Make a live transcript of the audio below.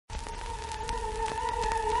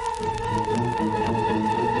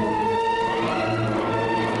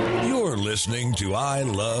You're listening to I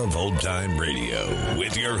Love Old Time Radio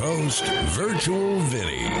with your host, Virtual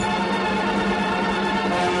Vinny.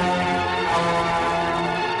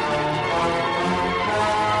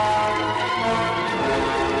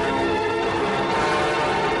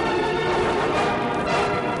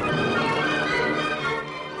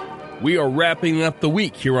 We are wrapping up the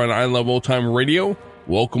week here on I Love Old Time Radio.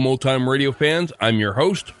 Welcome, Old Time Radio fans. I'm your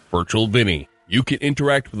host, Virtual Vinny. You can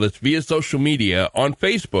interact with us via social media on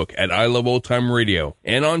Facebook at I Love Old Time Radio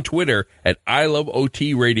and on Twitter at I Love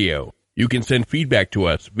OT Radio. You can send feedback to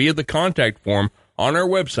us via the contact form on our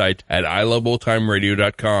website at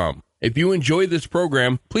iloveoldtimeradio.com. If you enjoy this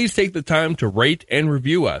program, please take the time to rate and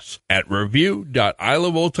review us at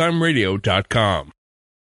review.iloveoldtimeradio.com.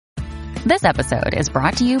 This episode is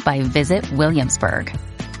brought to you by Visit Williamsburg.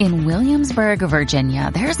 In Williamsburg,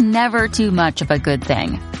 Virginia, there's never too much of a good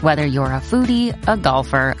thing. Whether you're a foodie, a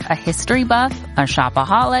golfer, a history buff, a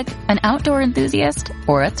shopaholic, an outdoor enthusiast,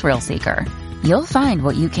 or a thrill seeker, you'll find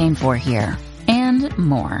what you came for here and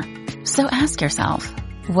more. So ask yourself,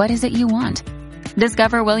 what is it you want?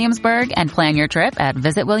 Discover Williamsburg and plan your trip at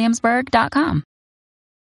visitwilliamsburg.com.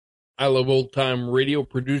 I Love Old Time Radio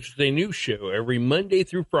produces a new show every Monday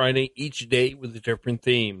through Friday, each day with a different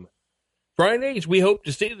theme. Fridays, we hope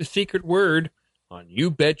to say the secret word on You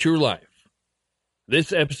Bet Your Life.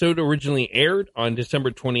 This episode originally aired on December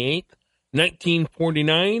 28th,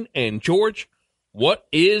 1949. And George, what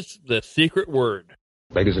is the secret word?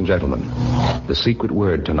 Ladies and gentlemen, the secret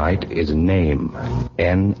word tonight is name.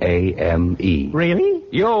 N-A-M-E. Really?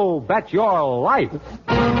 You bet your life.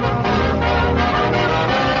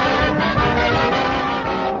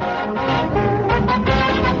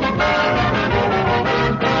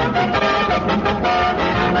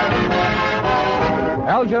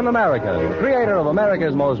 Elgin American, creator of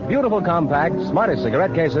America's most beautiful compacts, smartest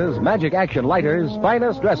cigarette cases, magic action lighters,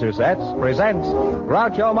 finest dresser sets, presents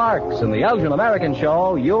Groucho Marx in the Elgin American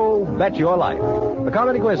show, You Bet Your Life. The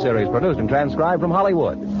comedy quiz series produced and transcribed from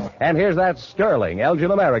Hollywood. And here's that sterling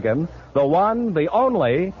Elgin American, the one, the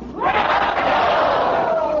only...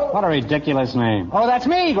 What a ridiculous name. Oh, that's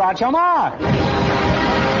me, Groucho Marx.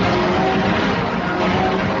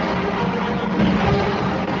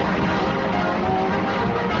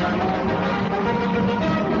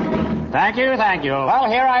 Thank you. Well,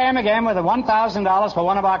 here I am again with the $1,000 for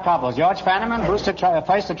one of our couples, George Fenneman, Bruce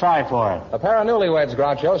Face to try for it. A pair of newlyweds,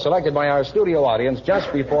 Groucho, selected by our studio audience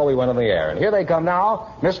just before we went on the air. And here they come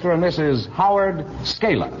now, Mr. and Mrs. Howard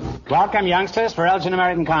Scala. Welcome, youngsters, for Elgin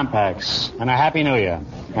American Compacts, and a Happy New Year.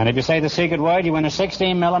 And if you say the secret word, you win a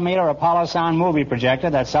 16-millimeter Apollo Sound movie projector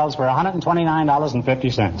that sells for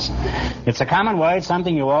 $129.50. It's a common word,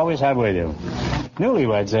 something you always have with you.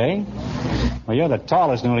 Newlyweds, eh? Well, you're the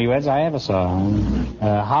tallest newlyweds I ever saw.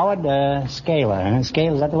 Howard Scala.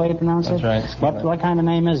 Scala, is that the way you pronounce it? That's right. What kind of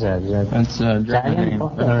name is that? That's a German name.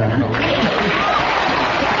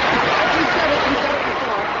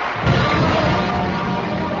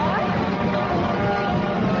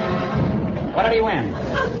 What did he win?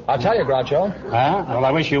 I'll tell you, Groucho. Huh? Well,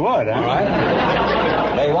 I wish you would, huh? All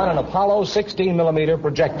right. They won an Apollo 16-millimeter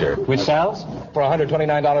projector. Which sells? For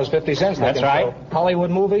 $129.50. That's right.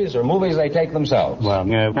 Hollywood movies or movies they take themselves. Well,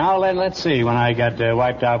 now let's see when I got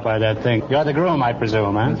wiped out by that thing. You're the groom, I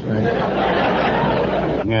presume, huh?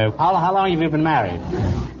 That's right. How long have you been married?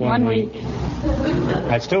 1 week.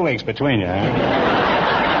 That's 2 weeks between you, huh?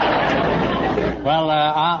 Well,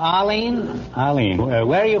 Arlene,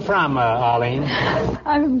 where are you from, Arlene?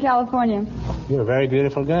 I'm from California. You're a very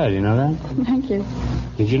beautiful girl, you know that? Thank you.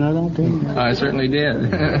 Did you know that, too? I certainly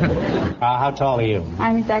did. How tall are you?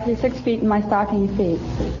 I'm exactly 6 feet in my stocking feet.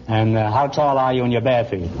 And how tall are you in your bare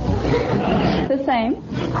feet? The same.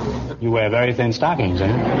 You wear very thin stockings,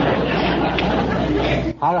 eh?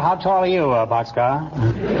 How tall are you, Boxcar?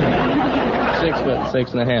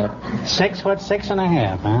 6'6.5".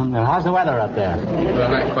 6'6.5", huh? Now, how's the weather up there?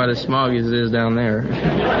 Well, not quite as smoggy as it is down there.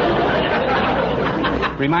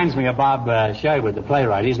 Reminds me of Bob Sherwood, the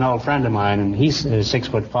playwright. He's an old friend of mine, and he's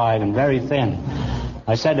 6'5" and very thin.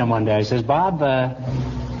 I said to him one day, I says, Bob,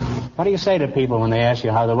 what do you say to people when they ask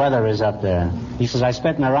you how the weather is up there? He says, I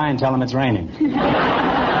spit in their eye and tell them it's raining.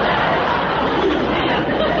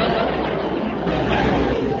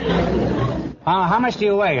 How much do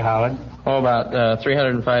you weigh, Howard? Oh, about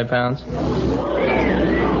 305 pounds.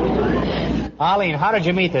 Arlene, how did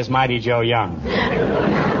you meet this mighty Joe Young?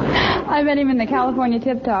 I met him in the California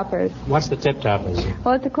Tip Toppers. What's the Tip Toppers?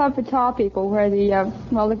 Well, it's a club for tall people where the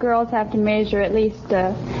girls have to measure at least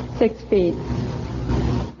 6 feet.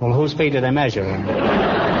 Well, whose feet do they measure?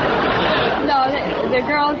 No, the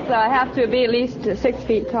girls have to be at least 6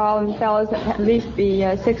 feet tall, and fellows at least be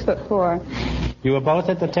 6'4". You were both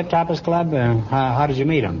at the Tip Toppers Club? How did you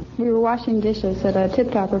meet them? We were washing dishes at a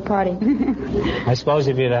Tip Topper party. I suppose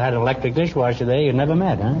if you'd had an electric dishwasher there, you'd never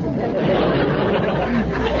met, huh?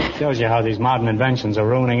 Shows you how these modern inventions are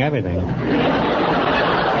ruining everything.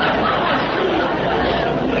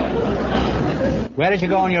 Where did you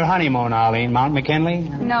go on your honeymoon, Arlene? Mount McKinley?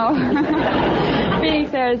 No.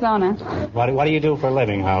 Phoenix, Arizona. What do you do for a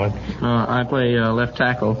living, Howard? I play left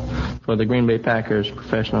tackle for the Green Bay Packers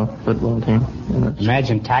professional football team.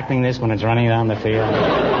 Imagine tackling this when it's running down the field.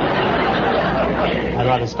 I'd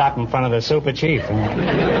rather stop in front of the Super Chief.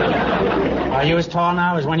 Are you as tall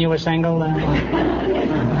now as when you were single?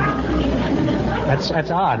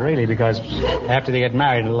 That's odd, really, because after they get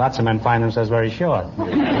married, lots of men find themselves very short.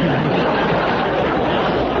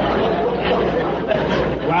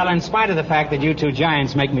 Well, in spite of the fact that you two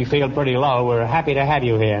giants make me feel pretty low, we're happy to have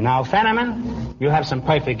you here. Now, Fenneman, you have some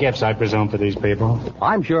perfect gifts, I presume, for these people.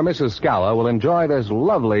 I'm sure Mrs. Scala will enjoy this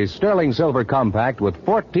lovely sterling silver compact with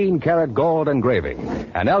 14-karat gold engraving.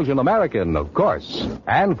 An Elgin American, of course.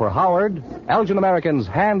 And for Howard, Elgin American's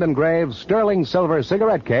hand-engraved sterling silver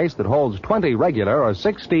cigarette case that holds 20 regular or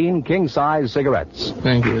 16 king-size cigarettes.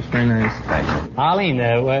 Thank you. It's very nice. Thank you. Arlene,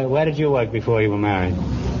 where did you work before you were married?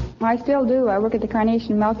 I still do. I work at the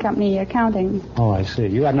Carnation Milk Company accounting. Oh, I see.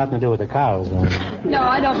 You had nothing to do with the cows, though. No,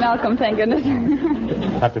 I don't milk them, thank goodness.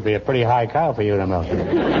 Have to be a pretty high cow for you to milk.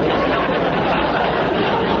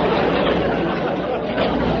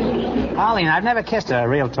 Arlene, I've never kissed a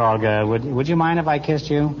real tall girl. Would you mind if I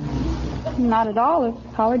kissed you? Not at all, if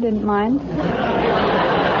Howard didn't mind.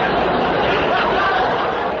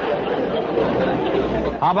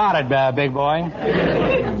 How about it, big boy?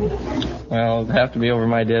 Well, it'd have to be over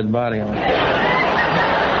my dead body. Well,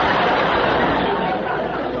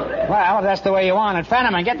 if that's the way you want it.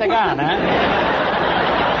 Fenneman, get the gun, huh?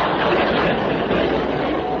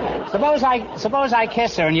 Suppose I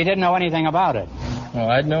kiss her and you didn't know anything about it. Oh,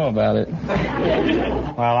 I'd know about it.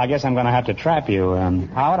 Well, I guess I'm going to have to trap you.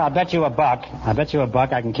 Howard, I'll bet you $1. I bet you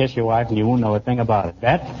 $1 I can kiss your wife and you won't know a thing about it.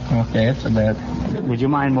 Bet? Okay, it's a bet. Would you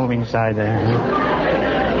mind moving aside there?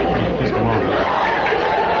 Just a moment.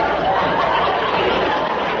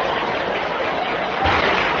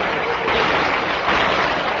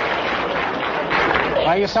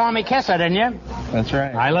 Well, you saw me kiss her, didn't you? That's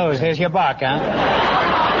right. I lose. Here's your $1, huh?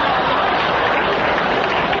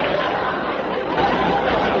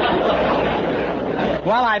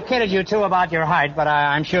 Well, I've kidded you, too, about your height, but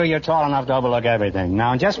I'm sure you're tall enough to overlook everything.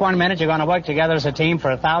 Now, in just 1 minute, you're going to work together as a team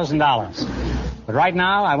for $1,000. But right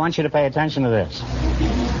now, I want you to pay attention to this.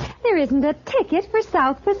 There isn't a ticket for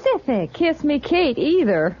South Pacific. Kiss Me Kate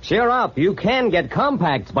either. Cheer up. You can get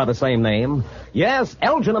compacts by the same name. Yes,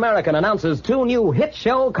 Elgin American announces 2 new hit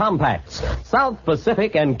show compacts, South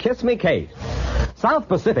Pacific and Kiss Me Kate. South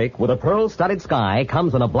Pacific with a pearl-studded sky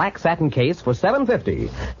comes in a black satin case for $7.50.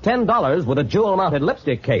 $10 with a jewel-mounted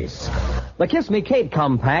lipstick case. The Kiss Me Kate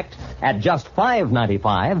compact at just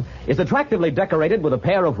 $5.95 is attractively decorated with a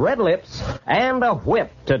pair of red lips and a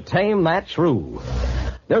whip to tame that shrew.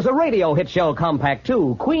 There's a radio hit show compact,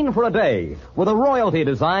 too, Queen for a Day, with a royalty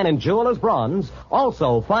design in jeweler's bronze,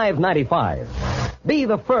 also $5.95. Be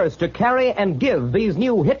the first to carry and give these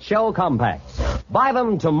new hit show compacts. Buy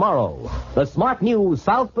them tomorrow. The smart new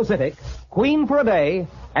South Pacific, Queen for a Day,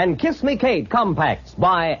 and Kiss Me Kate compacts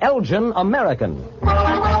by Elgin American.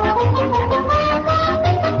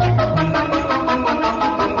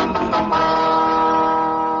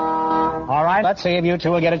 All right, let's see if you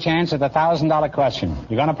two will get a chance at the $1,000 question.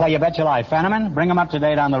 You're going to play You Bet Your Life. Fenneman, bring them up to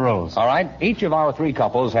date on the rules. All right. Each of our 3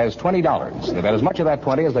 couples has $20. They bet as much of that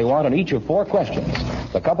 20 as they want on each of 4 questions.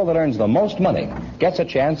 The couple that earns the most money gets a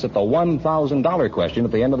chance at the $1,000 question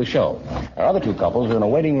at the end of the show. Our other 2 couples are in a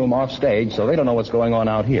waiting room off stage, so they don't know what's going on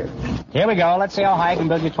out here. Here we go. Let's see how high I can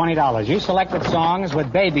build you $20. You selected songs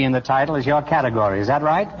with baby in the title as your category. Is that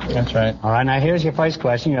right? That's right. All right, now here's your first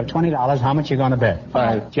question. You have $20. How much are you going to bet?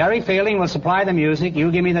 $5. Jerry Fielding will supply the music.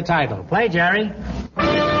 You give me the title. Play, Jerry. Yes,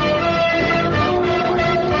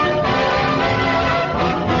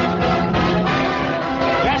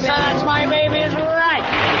 sir, that's my baby is right.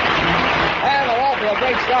 And we're off to a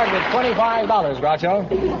great start with $25, Groucho.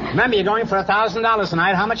 Remember, you're going for $1,000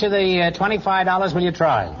 tonight. How much of the $25 will you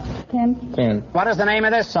try? 10. 10. What is the name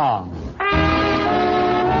of this song?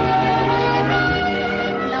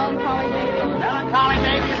 Melancholy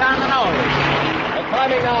Baby's on the nose.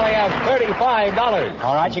 Climbing now, we have $35.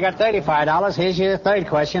 All right, you got $35. Here's your third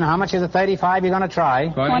question. How much of the $35 you going to try?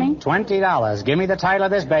 20. $20. Give me the title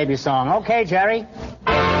of this baby song. Okay, Jerry.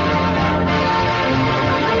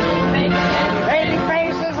 Baby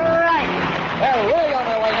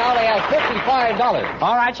 $55.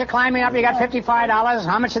 All right, you're climbing up. You got $55.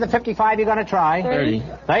 How much of the 55 you going to try?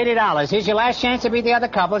 $30. Here's your last chance to beat the other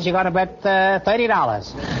couples. You're going to bet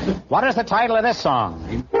 $30. What is the title of this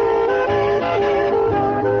song?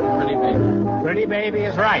 Pretty Baby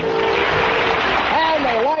is right. And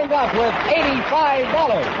they wind up with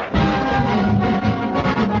 $85.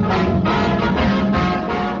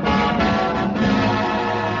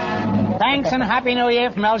 Thanks and Happy New Year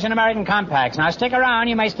from Elgin American Compacts. Now stick around.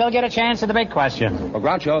 You may still get a chance at the big question. Well,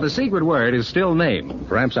 Groucho, the secret word is still name.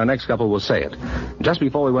 Perhaps our next couple will say it. Just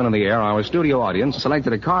before we went on the air, our studio audience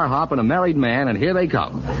selected a car hop and a married man, and here they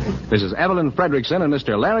come. This is Evelyn Fredrickson and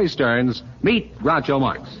Mr. Larry Stearns. Meet Groucho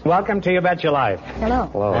Marx. Welcome to You Bet Your Life. Hello.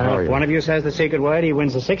 Hello, how are If you? one of you says the secret word, he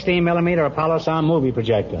wins a 16-millimeter Apollo sound movie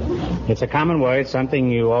projector. It's a common word, something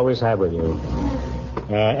you always have with you.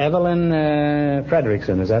 Evelyn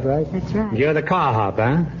Fredrickson, is that right? That's right. You're the car hop,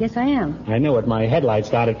 huh? Yes, I am. I knew it. My headlights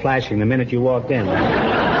started flashing the minute you walked in.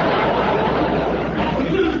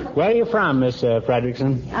 Where are you from, Miss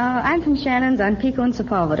Fredrickson? I'm from Shannon's on Pico and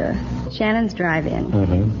Sepulveda. Shannon's Drive-In.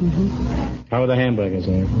 How are the hamburgers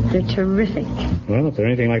there? They're terrific. Well, if they're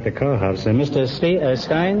anything like the car hops. Mr.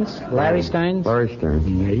 Steins? Larry Steins? Larry Stearns.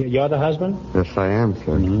 You're the husband? Yes, I am,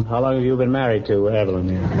 sir. How long have you been married to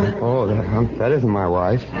Evelyn? Oh, that isn't my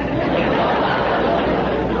wife.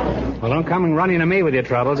 Well, don't come running to me with your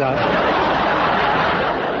troubles.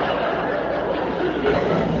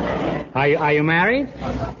 Are you married?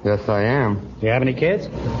 Yes, I am. Do you have any kids?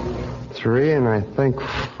 3 and I think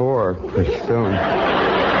 4 pretty soon.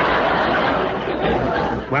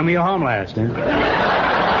 When were you home last?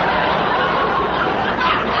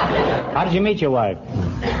 How did you meet your wife?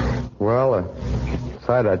 Well, I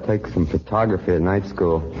decided I'd take some photography at night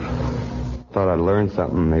school. Thought I'd learn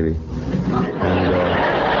something, maybe. And,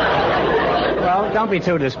 Well, don't be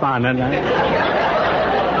too despondent.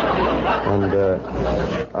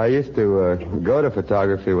 I used to go to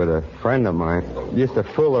photography with a friend of mine. Used to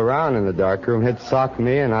fool around in the darkroom. He'd sock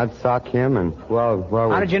me, and I'd sock him, and,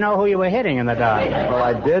 How did you know who you were hitting in the dark? Well,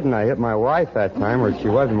 I did, and I hit my wife that time, or she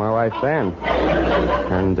wasn't my wife then.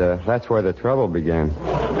 And that's where the trouble began.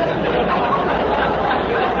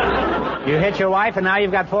 You hit your wife, and now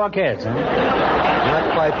you've got 4 kids, huh?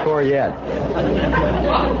 Not quite 4 yet.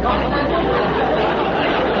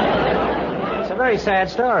 It's a very sad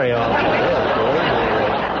story, all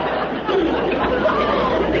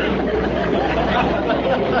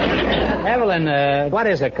Evelyn, what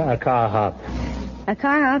is a car hop? A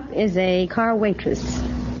car hop is a car waitress.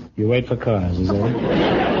 You wait for cars, is that it?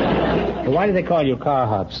 Well, why do they call you car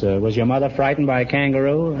hops? Was your mother frightened by a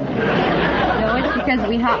kangaroo? No, it's because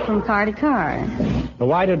we hop from car to car. Well,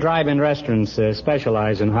 why do drive-in restaurants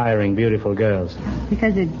specialize in hiring beautiful girls?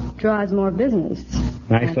 Because it draws more business.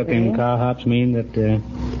 Nice-looking car hops mean that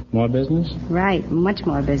more business? Right, much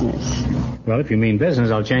more business. Well, if you mean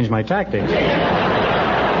business, I'll change my tactics.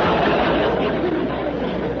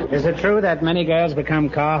 Is it true that many girls become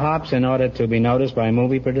car hops in order to be noticed by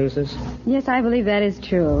movie producers? Yes, I believe that is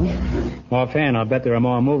true. Offhand, I'll bet there are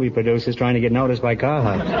more movie producers trying to get noticed by car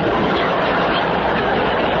hops.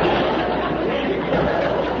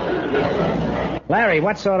 Larry,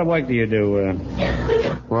 what sort of work do you do?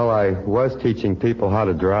 Well, I was teaching people how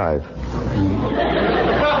to drive.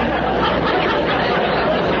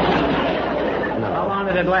 How long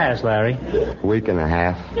did it last, Larry? A week and a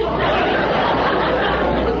half.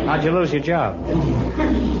 How'd you lose your job?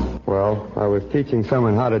 Well, I was teaching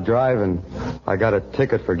someone how to drive, and I got a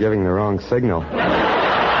ticket for giving the wrong signal.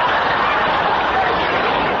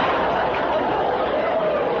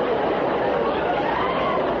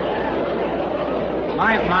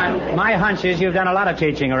 My hunch is you've done a lot of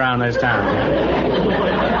teaching around this town.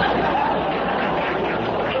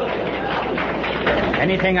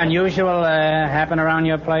 Anything unusual happen around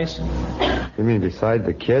your place? You mean beside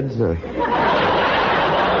the kids? Oh,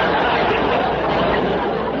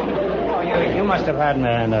 you must have had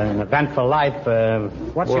an eventful life.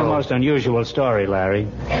 What's your most unusual story, Larry?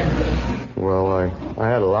 Well, I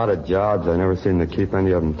had a lot of jobs. I never seemed to keep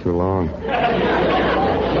any of them too long.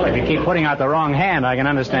 Well, if you keep putting out the wrong hand, I can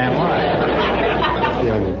understand why.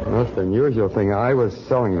 The most unusual thing, I was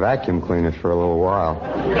selling vacuum cleaners for a little while.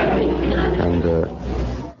 And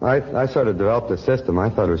I sort of developed a system. I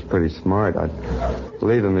thought it was pretty smart. I'd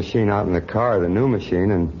leave the machine out in the car, the new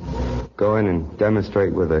machine, and go in and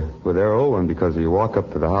demonstrate with their old one, because if you walk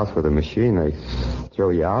up to the house with a machine, they throw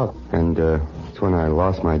you out. And that's when I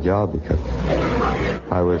lost my job, because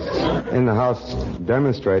I was in the house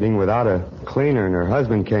demonstrating without a cleaner, and her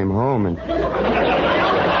husband came home and...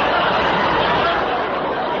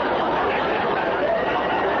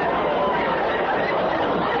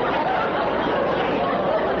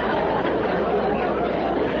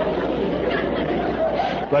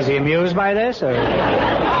 Was he amused by this, or?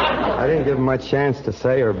 I didn't give him much chance to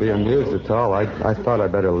say or be amused at all. I thought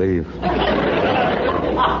I'd better leave.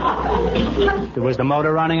 Was the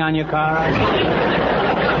motor running on your car?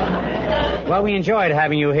 Well, we enjoyed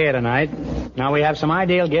having you here tonight. Now we have some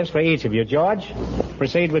ideal gifts for each of you. George,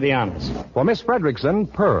 proceed with the honors. For Miss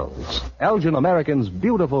Fredrickson, pearls. Elgin American's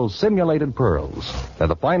beautiful simulated pearls. They're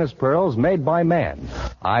the finest pearls made by man.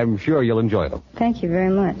 I'm sure you'll enjoy them. Thank you very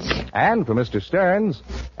much. And for Mr. Stearns,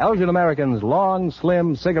 Elgin American's long,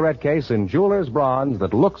 slim cigarette case in jeweler's bronze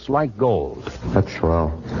that looks like gold. That's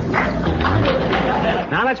swell.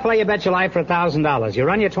 Now let's play You Bet Your Life for $1,000. You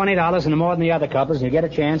run your $20 into more than the other couples, and you get a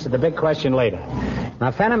chance at the big question later.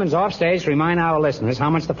 Now, Fenneman's off stage to remind our listeners how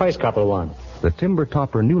much the first couple won. The Timber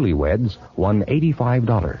Topper newlyweds won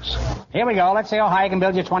 $85. Here we go. Let's see how high you can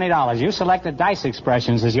build your $20. You selected dice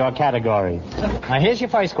expressions as your category. Now, here's your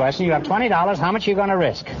first question. You have $20. How much are you going to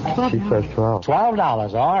risk? She says 12.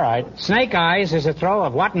 $12. All right. Snake Eyes is a throw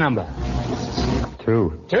of what number?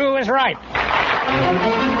 2. 2 is right.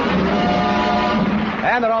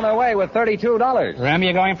 And they're on their way with $32. Remember,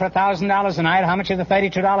 you're going for $1,000 tonight. How much of the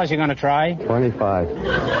 $32 you're going to try? 25.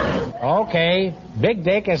 Okay. Big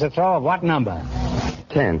Dick is a throw of what number?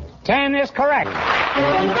 10. 10 is correct.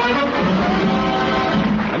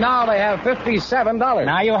 And now they have $57.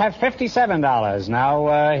 Now you have $57.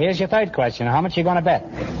 Now, here's your third question. How much are you going to bet?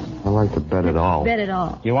 I like to bet it all. Bet it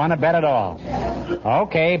all. You want to bet it all.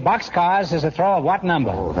 Okay. Boxcars is a throw of what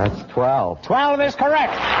number? Oh, that's 12. 12 is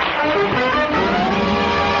correct.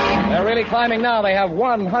 They're really climbing now. They have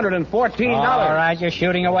 $114. All right, you're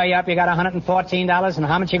shooting away up. You got $114, and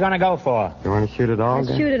how much you going to go for? You want to shoot it all?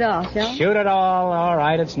 Let's shoot it all, shall we? Shoot it all. All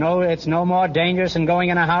right, it's no more dangerous than going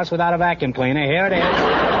in a house without a vacuum cleaner. Here it is.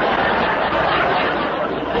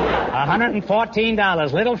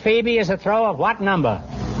 $114. Little Phoebe is a throw of what number?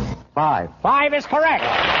 5. 5 is correct.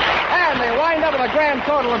 And they wind up with a grand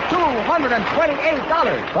total of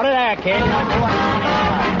 $228. Put it there, kid.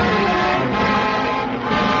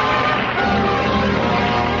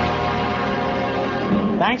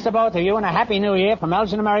 Thanks to both of you, and a Happy New Year from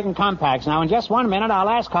Elgin American Compacts. Now, in just 1 minute, our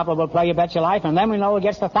last couple will play You Bet Your Life, and then we know who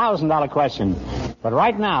gets the $1,000 question. But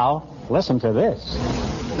right now, listen to this.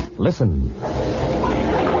 Listen.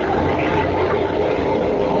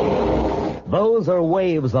 Those are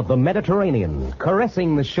waves of the Mediterranean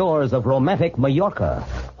caressing the shores of romantic Mallorca,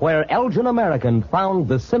 where Elgin American found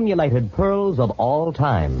the simulated pearls of all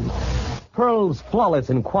time. Pearls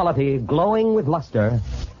flawless in quality, glowing with luster,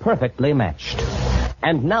 perfectly matched.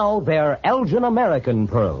 And now they're Elgin American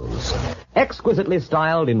pearls. Exquisitely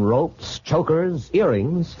styled in ropes, chokers,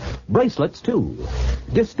 earrings, bracelets, too.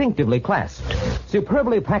 Distinctively clasped,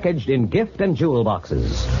 superbly packaged in gift and jewel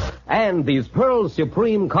boxes. And these pearls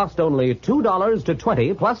supreme cost only $2 to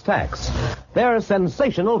 $20 plus tax. They're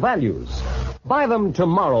sensational values. Buy them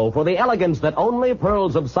tomorrow for the elegance that only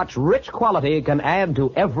pearls of such rich quality can add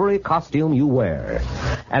to every costume you wear.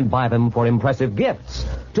 And buy them for impressive gifts,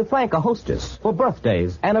 to thank a hostess, for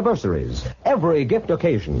birthdays, anniversaries, every gift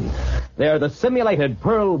occasion. They're the simulated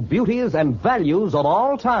pearl beauties and values of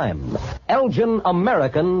all time. Elgin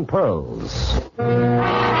American Pearls.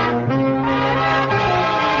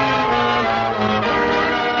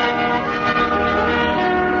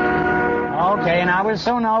 Okay, now we'll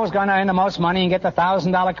soon know who's going to earn the most money and get the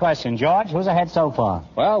 $1,000 question. George, who's ahead so far?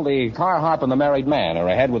 Well, the car hop and the married man are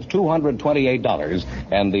ahead with $228,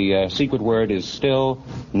 and the secret word is still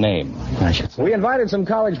name. We invited some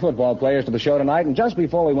college football players to the show tonight, and just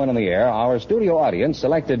before we went on the air, our studio audience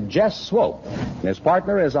selected Jess Swope. His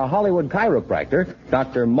partner is a Hollywood chiropractor,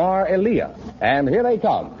 Dr. Mar Elia. And here they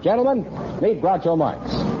come. Gentlemen, meet Groucho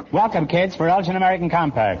Marx. Welcome, kids, for Elgin American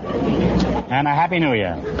Compact. And a Happy New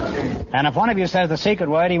Year. And if one of you says the secret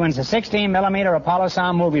word, he wins a 16-millimeter Apollo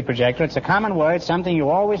sound movie projector. It's a common word, something you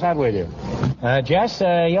always have with you. Jess,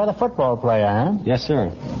 you're the football player, huh? Yes,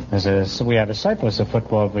 sir. We have a surplus of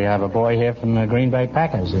football. We have a boy here from the Green Bay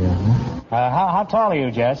Packers. How tall are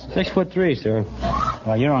you, Jess? 6'3", sir.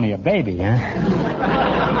 Well, you're only a baby, huh?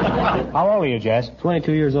 How old are you, Jess?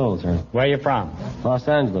 22 years old, sir. Where are you from? Los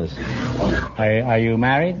Angeles. Are you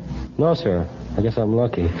married? No, sir. I guess I'm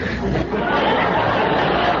lucky.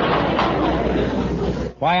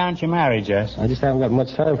 Why aren't you married, Jess? I just haven't got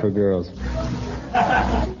much time for girls.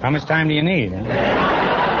 How much time do you need?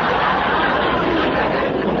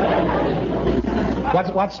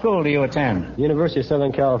 What school do you attend? University of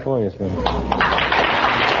Southern California, sir.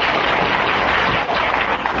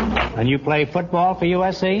 And you play football for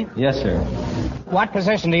USC? Yes, sir. What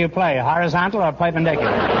position do you play, horizontal or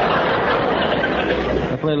perpendicular?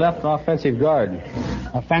 I play left offensive guard.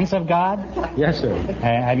 Offensive God? Yes, sir.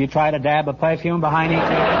 Have you tried a dab of perfume behind each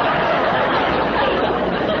ear?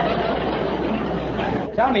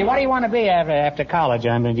 Tell me, what do you want to be after college?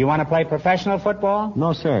 I mean, do you want to play professional football?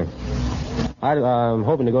 No, sir. I'm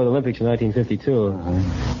hoping to go to the Olympics in 1952.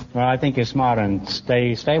 Well, I think you're smart and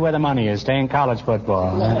stay where the money is. Stay in college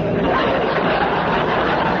football.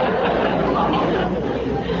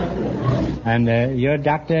 And you're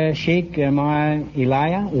Dr. Sheikh Mar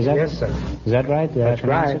Elia? Is that? Yes, sir. Is that right? That's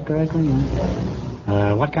right. It correctly?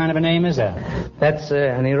 What kind of a name is that? That's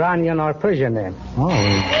an Iranian or Persian name. Oh.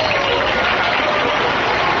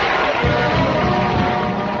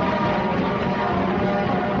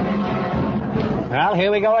 Well,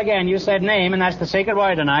 here we go again. You said name, and that's the secret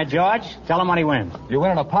word tonight. George, tell him what he wins. You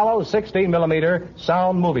win an Apollo 16mm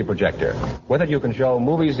sound movie projector. With it, you can show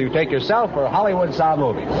movies you take yourself or Hollywood sound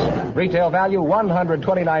movies. Retail value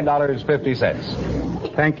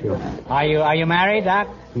 $129.50. Thank you. Are you married, Doc?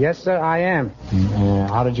 Yes, sir, I am.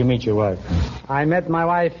 How did you meet your wife? I met my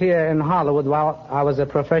wife here in Hollywood while I was a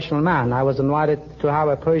professional man. I was invited to have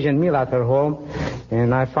a Persian meal at her home,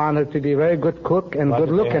 and I found her to be a very good cook and good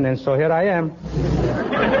looking, and so here I am.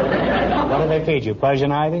 What do they feed you?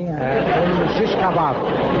 Persian ivy? Shish kebab.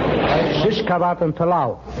 Shish kebab and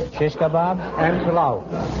pilau. Shish kebab? And pilau.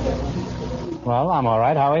 Well, I'm all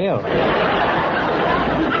right. How are you?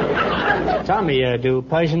 Tell me, do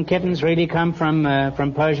Persian kittens really come from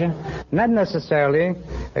Persia? Not necessarily.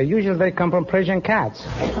 Usually they come from Persian cats.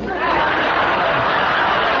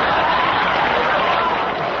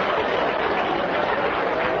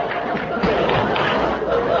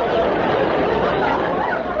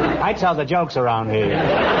 I tell the jokes around here.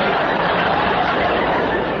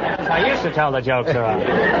 I used to tell the jokes around.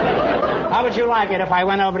 How would you like it if I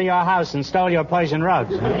went over to your house and stole your Persian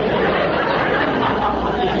rugs?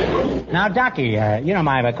 Now, Ducky, you don't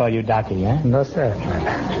mind if I call you Ducky, eh? No, sir.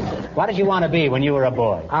 What did you want to be when you were a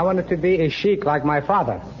boy? I wanted to be a sheik like my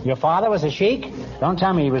father. Your father was a sheik? Don't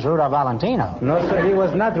tell me he was Rudolph Valentino. No, sir, he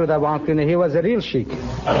was not Rudolph Valentino. He was a real sheik.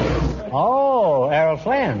 Oh, Errol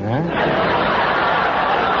Flynn, huh?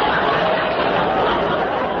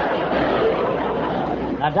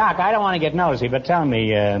 Now, Doc, I don't want to get nosy, but tell me,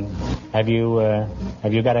 have you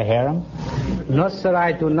got a harem? No, sir,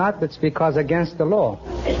 I do not. It's because against the law.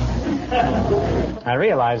 I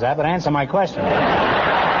realize that, but answer my question.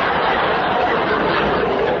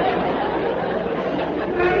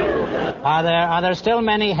 Are there still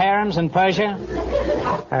many harems in Persia?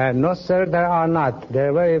 No, sir, there are not.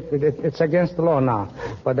 It's against the law now.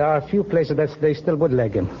 But there are a few places that they still would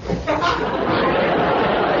leg him.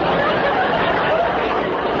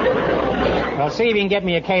 Well, see if you can get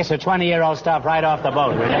me a case of 20-year-old stuff right off the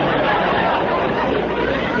boat, will you?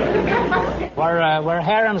 Were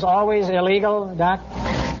harems always illegal, Doc?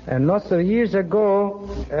 No, sir. Years ago,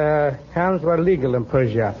 harems were legal in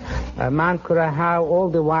Persia. A man could have all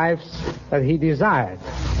the wives that he desired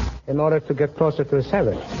in order to get closer to his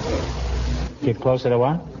heaven. Get closer to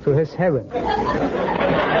what? To his heaven.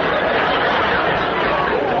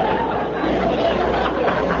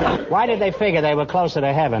 Why did they figure they were closer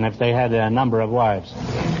to heaven if they had a number of wives?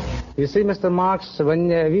 You see, Mr. Marx, when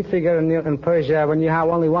we figure in Persia, when you have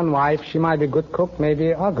only one wife, she might be good cook,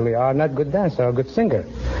 maybe ugly, or not good dancer, or good singer.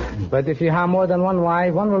 But if you have more than one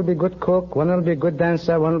wife, one will be good cook, one will be good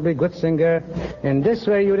dancer, one will be good singer. In this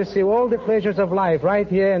way, you receive all the pleasures of life right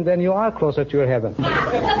here, and then you are closer to your heaven.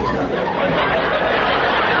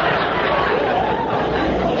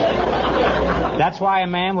 That's why a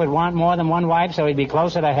man would want more than one wife, so he'd be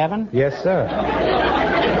closer to heaven? Yes, sir.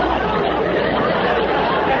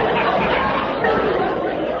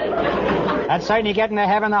 That's certainly getting to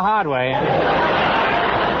heaven the hard way.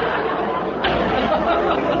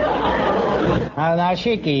 Now,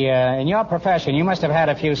 Shiki, in your profession, you must have had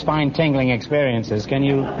a few spine-tingling experiences. Can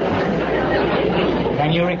you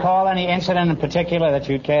recall any incident in particular that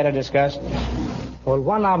you'd care to discuss? Well,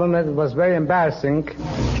 one of them was very embarrassing.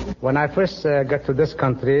 When I first got to this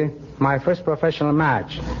country, my first professional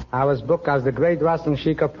match, I was booked as the great wrestling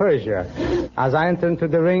sheik of Persia. As I entered into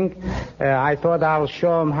the ring, I thought I'll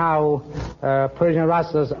show them how Persian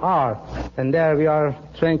wrestlers are. And there we are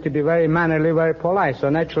trained to be very mannerly, very polite. So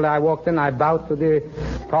naturally I walked in, I bowed to the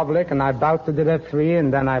public, and I bowed to the referee,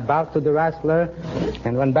 and then I bowed to the wrestler,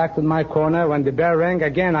 and went back to my corner. When the bell rang,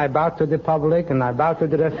 again I bowed to the public, and I bowed to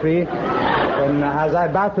the referee. And as I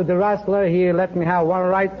bowed to the wrestler, he let me have one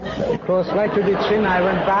right close right to the chin. I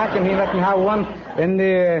went back, and he let me have one in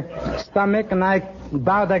the stomach, and I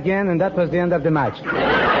bowed again, and that was the end of the match.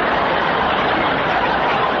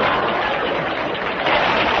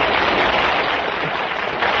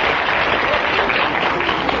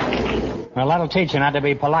 Well, that'll teach you not to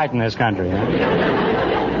be polite in this country, huh?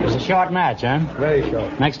 It was a short match, huh? Very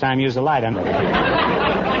short. Next time, use a lighter.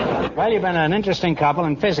 Well, you've been an interesting couple,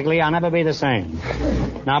 and physically, I'll never be the same.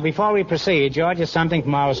 Now, before we proceed, George, is something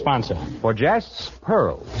from our sponsor. For Jess,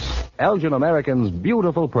 pearls. Elgin American's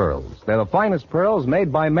beautiful pearls. They're the finest pearls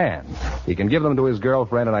made by man. He can give them to his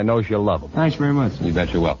girlfriend, and I know she'll love them. Thanks very much. You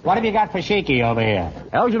bet you will. What have you got for Sheiky over here?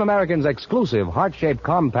 Elgin American's exclusive heart-shaped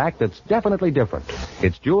compact that's definitely different.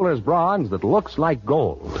 It's jeweler's bronze that looks like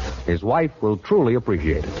gold. His wife will truly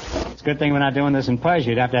appreciate it. It's a good thing we're not doing this in Persia.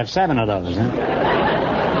 You'd have to have 7 of those, huh?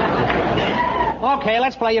 Okay,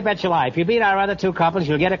 let's play You Bet Your Life. You beat our other two couples,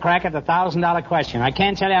 you'll get a crack at the $1,000 question. I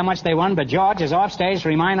can't tell you how much they won, but George is off stage to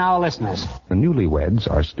remind our listeners. The newlyweds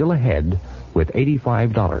are still ahead with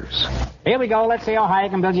 $85. Here we go. Let's see how high I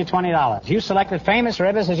can build you $20. You selected famous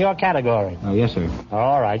rivers as your category. Oh, yes, sir.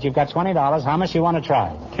 All right, you've got $20. How much do you want to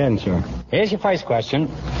try? 10, sir. Here's your first question.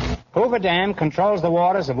 Hoover Dam controls the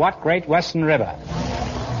waters of what great western river?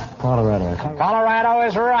 Colorado. Colorado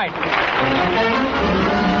is right.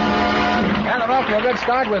 And I'm off to a good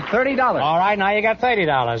start with $30. All right, now you got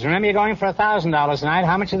 $30. Remember, you're going for $1,000 tonight.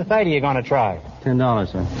 How much of the 30 are you going to try?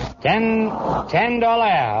 $10, sir. $10.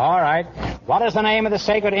 All right. What is the name of the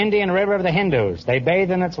sacred Indian river of the Hindus? They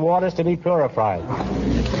bathe in its waters to be purified.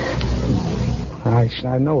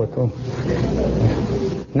 I know it, too.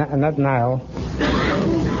 Not Nile.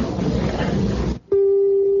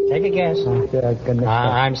 Take a guess.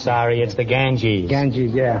 I'm sorry, it's the Ganges.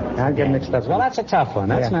 Ganges, yeah. I'll get mixed up. Well, that's a tough one.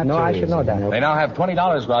 That's not No, too I should easy. know that. They now have $20,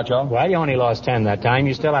 Groucho. Well, you only lost 10 that time.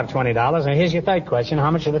 You still have $20. And here's your third question.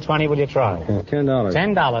 How much of the 20 will you try? $10.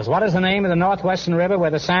 $10. What is the name of the northwestern river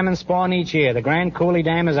where the salmon spawn each year? The Grand Coulee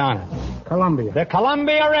Dam is on it. Columbia. The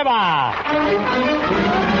Columbia River.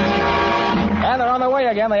 And they're on their way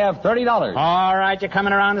again. They have $30. All right, you're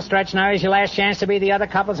coming around the stretch now. Here's your last chance to be the other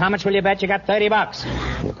couples. How much will you bet? You got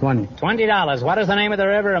 $30. 20. $20. What is the name of the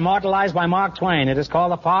river immortalized by Mark Twain? It is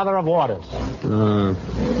called the Father of Waters.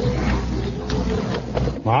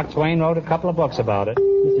 Mark Twain wrote a couple of books about it.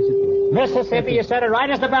 Mississippi, you said it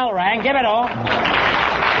right as the bell rang. Give it all.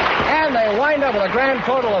 And they wind up with a grand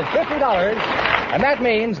total of $50. And that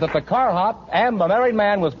means that the car hop and the married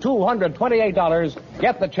man with $228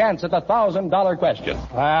 get the chance at the $1,000 question.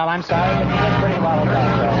 Well, I'm sorry, but you did pretty well at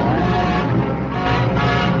that.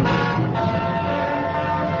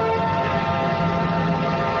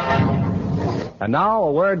 And now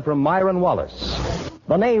a word from Myron Wallace.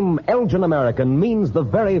 The name Elgin American means the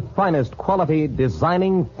very finest quality,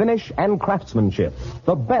 designing, finish, and craftsmanship.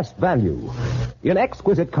 The best value. In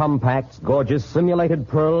exquisite compacts, gorgeous simulated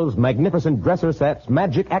pearls, magnificent dresser sets,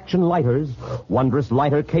 magic action lighters, wondrous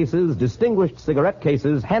lighter cases, distinguished cigarette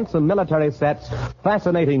cases, handsome military sets,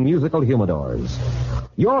 fascinating musical humidors.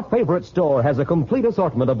 Your favorite store has a complete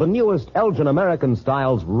assortment of the newest Elgin American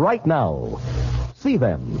styles right now. See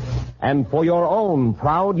them. And for your own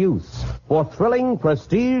proud use, for thrilling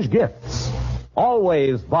prestige gifts,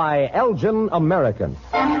 always buy Elgin American.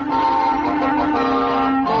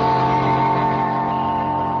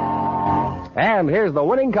 And here's the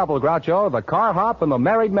winning couple, Groucho, the car hop and the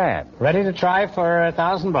married man. Ready to try for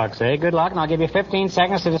 $1,000, eh? Good luck, and I'll give you 15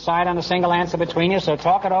 seconds to decide on a single answer between you, so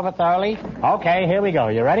talk it over thoroughly. Okay, here we go.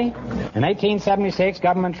 You ready? In 1876,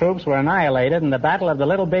 government troops were annihilated in the Battle of the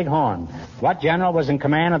Little Big Horn. What general was in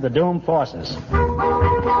command of the doomed forces?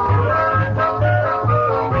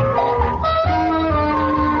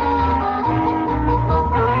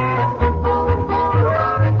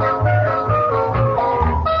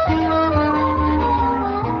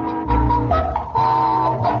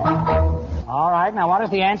 Now, what is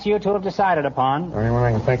the answer you two have decided upon? The only one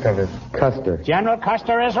I can think of is Custer. General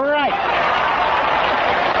Custer is right.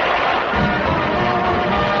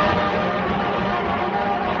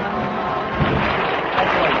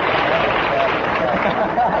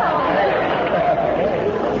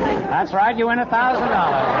 That's right, you win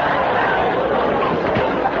 $1,000.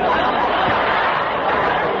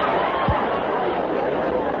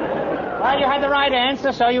 Well, you had the right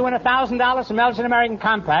answer, so you win $1,000 from Elgin American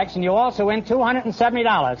Compacts, and you also win $270.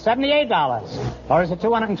 $78. Or is it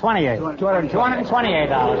 $228? $228.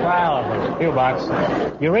 Well, a few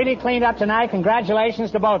bucks. You really cleaned up tonight.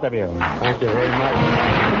 Congratulations to both of you. Thank you very much.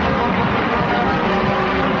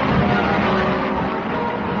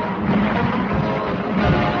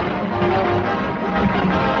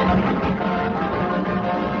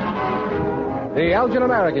 The Elgin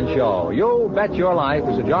American Show, You Bet Your Life,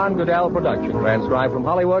 is a John Goodell production, transcribed from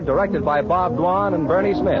Hollywood, directed by Bob Dwan and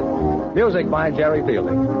Bernie Smith. Music by Jerry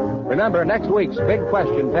Fielding. Remember, next week's big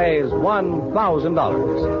question pays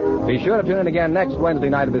 $1,000. Be sure to tune in again next Wednesday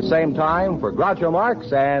night at the same time for Groucho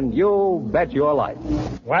Marx and You Bet Your Life.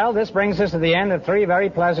 Well, this brings us to the end of 3 very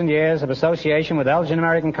pleasant years of association with Elgin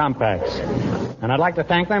American Compacts. And I'd like to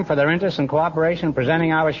thank them for their interest and cooperation in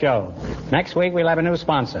presenting our show. Next week, we'll have a new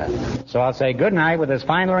sponsor. So I'll say good night with this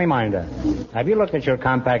final reminder. Have you looked at your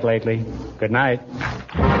compact lately? Good night.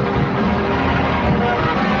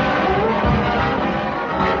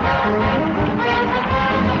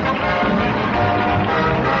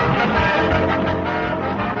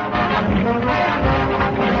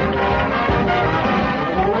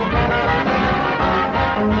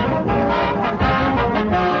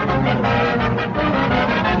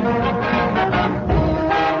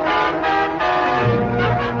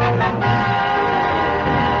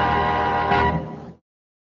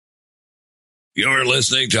 You're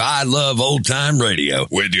listening to I Love Old Time Radio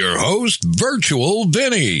with your host, Virtual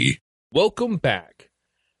Vinny. Welcome back.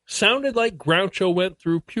 Sounded like Groucho went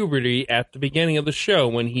through puberty at the beginning of the show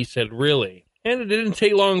when he said really. And it didn't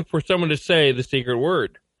take long for someone to say the secret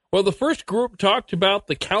word. Well, the first group talked about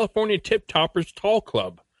the California Tip Toppers Tall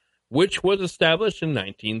Club, which was established in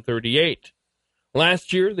 1938.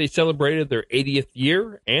 Last year, they celebrated their 80th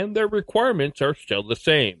year, and their requirements are still the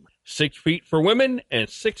same. 6 feet for women and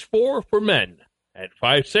 6'4" for men. At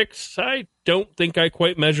 5'6", I don't think I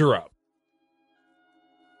quite measure up.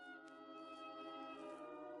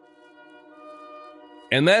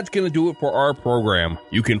 And that's going to do it for our program.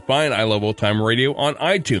 You can find I Love Old Time Radio on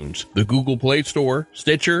iTunes, the Google Play Store,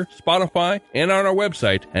 Stitcher, Spotify, and on our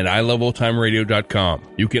website at iloveoldtimeradio.com.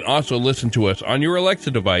 You can also listen to us on your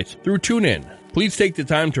Alexa device through TuneIn. Please take the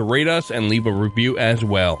time to rate us and leave a review as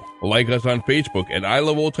well. Like us on Facebook at I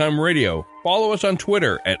Love Old Time Radio. Follow us on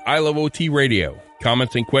Twitter at I Love OT Radio.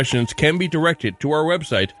 Comments and questions can be directed to our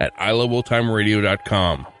website at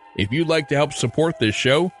iloveoldtimeradio.com. If you'd like to help support this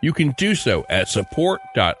show, you can do so at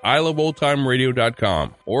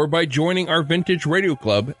support.iloveoldtimeradio.com or by joining our Vintage Radio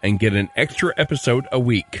Club and get an extra episode a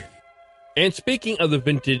week. And speaking of the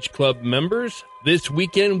Vintage Club members, this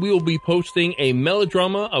weekend we will be posting a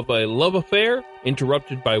melodrama of a love affair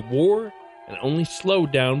interrupted by war and only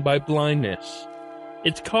slowed down by blindness.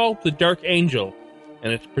 It's called The Dark Angel,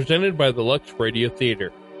 and it's presented by the Lux Radio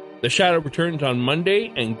Theater. The Shadow returns on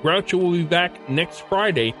Monday, and Groucho will be back next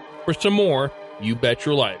Friday for some more You Bet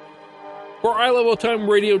Your Life. For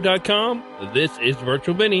iLoveOldTimeRadio.com, this is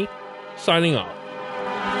Virtual Vinny, signing off.